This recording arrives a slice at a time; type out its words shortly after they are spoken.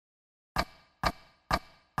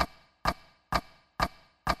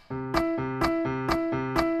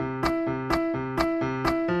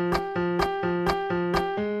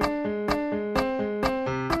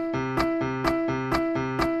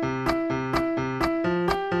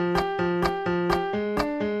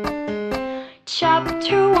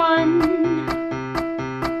Chapter 1.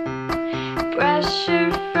 Pressure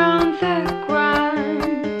from the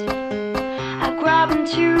ground. I grab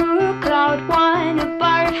into a cloud one. A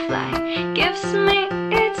butterfly gives me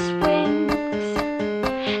its wings.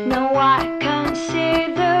 No, I can't see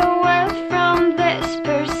the world from this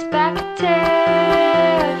perspective.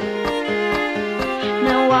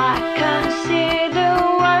 No, I can't see the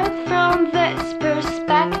world from this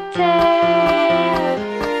perspective.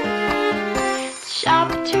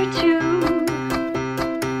 Chapter 2.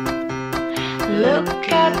 Look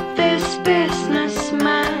at this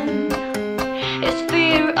businessman. His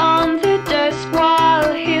fear on the desk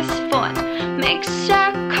while his phone makes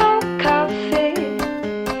charcoal coffee.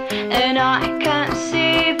 And I can't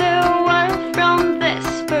see the world from this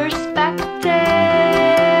perspective.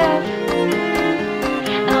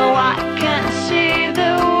 No, I can't see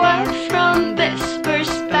the world from this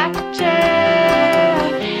perspective.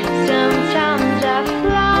 Sometimes I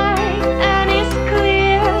fly and it's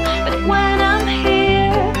clear, but when I'm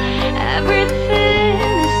here, everything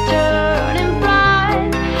is turning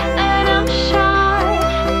blind. And I'm shy,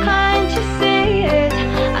 can't you see it?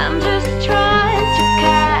 I'm just trying to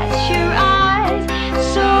catch your eyes.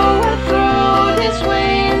 So I throw these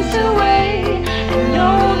wings away and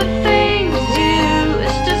all the things you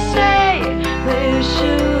used to say. But you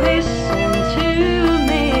should listen to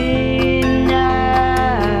me now.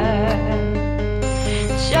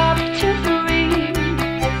 Chapter 3.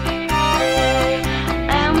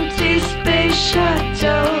 Empty space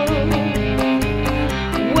shuttle.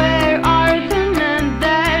 Where are the men?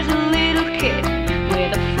 There's a little kid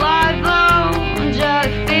with a fly-blown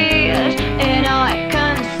jellyfish. And I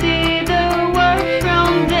can't see the world from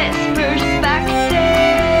this perspective.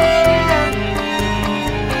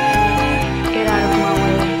 Get out of my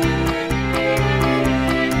way.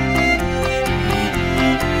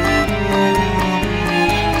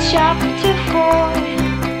 Chapter 4.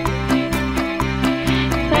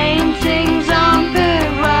 Paintings on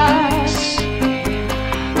grass.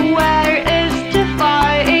 Where is the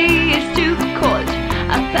fire? It's too cold.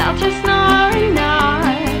 I felt a snoring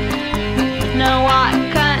knife. No, I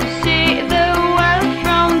can't see the world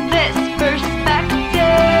from this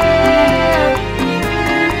perspective.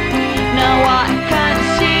 No, I can't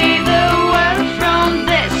see the world from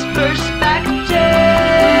this perspective.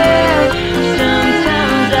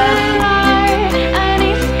 Sometimes I fly and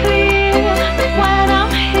it's clear, but when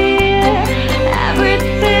I'm here,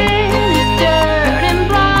 everything is turning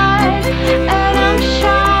blind. And I'm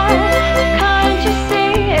shy, can't you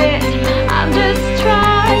see it? I'm just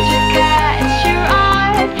trying to catch your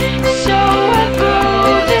eye. So I throw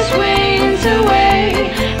these wings away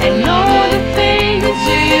and all the things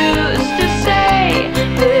you used to say.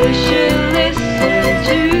 But you should listen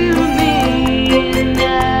to me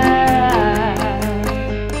now.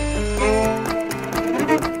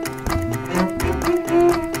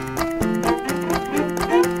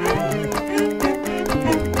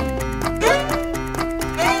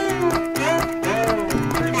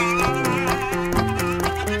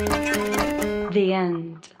 The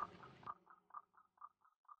end.